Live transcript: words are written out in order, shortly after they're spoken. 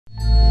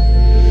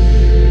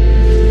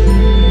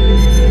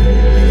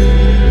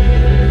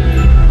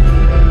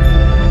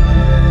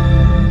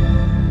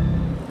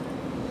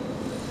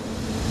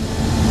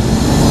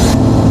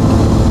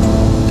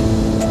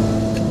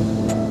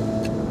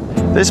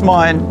This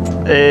mine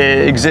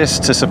exists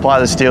to supply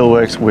the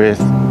steelworks with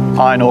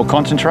iron ore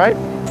concentrate.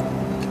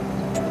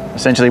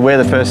 Essentially,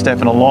 we're the first step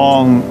in a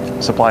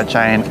long supply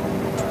chain.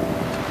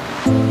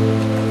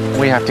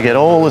 We have to get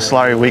all the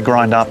slurry we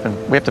grind up and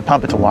we have to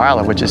pump it to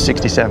Weir, which is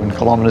 67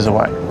 kilometres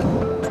away.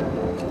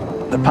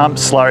 To pump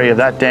slurry of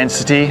that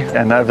density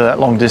and over that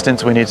long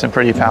distance, we need some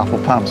pretty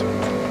powerful pumps,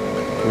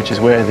 which is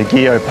where the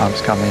GEHO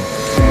pumps come in.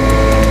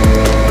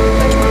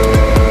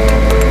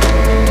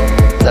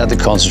 At the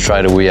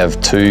concentrator, we have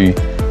 2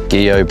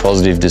 GEHO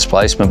positive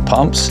displacement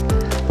pumps,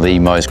 the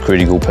most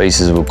critical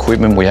pieces of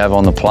equipment we have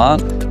on the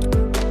plant.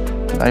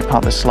 They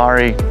pump the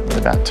slurry with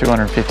about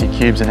 250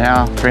 cubes an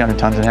hour, 300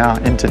 tonnes an hour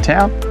into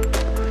town.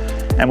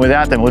 And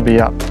without them, we'd be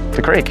up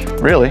the creek,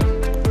 really.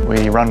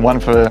 We run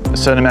one for a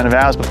certain amount of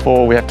hours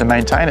before we have to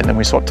maintain it, then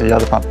we swap to the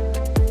other pump.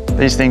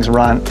 These things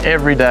run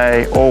every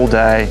day, all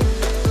day.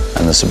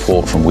 And the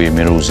support from Weir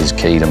Minerals is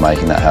key to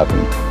making that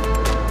happen.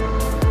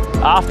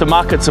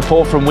 Aftermarket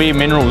support from Weir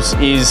Minerals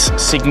is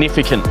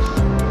significant.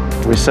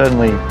 We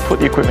certainly put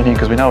the equipment in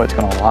because we know it's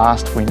going to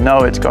last. We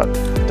know it's got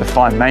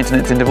defined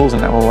maintenance intervals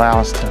and that will allow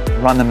us to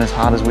run them as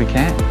hard as we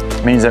can.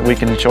 It means that we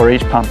can ensure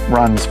each pump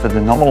runs for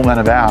the nominal amount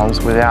of hours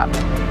without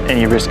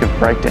any risk of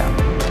breakdown.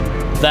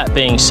 That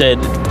being said,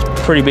 it's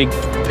a pretty big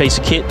piece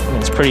of kit.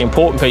 It's a pretty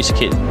important piece of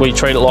kit. We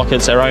treat it like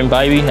it's our own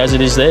baby as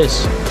it is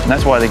theirs. And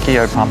that's why the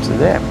GEHO pumps are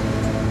there.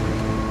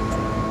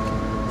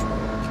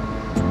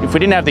 If we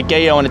didn't have the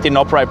GEHO and it didn't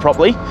operate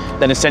properly,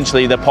 then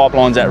essentially the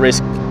pipeline's at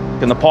risk.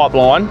 And the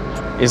pipeline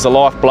is the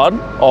lifeblood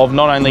of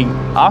not only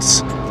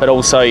us, but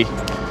also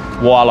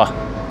Weir.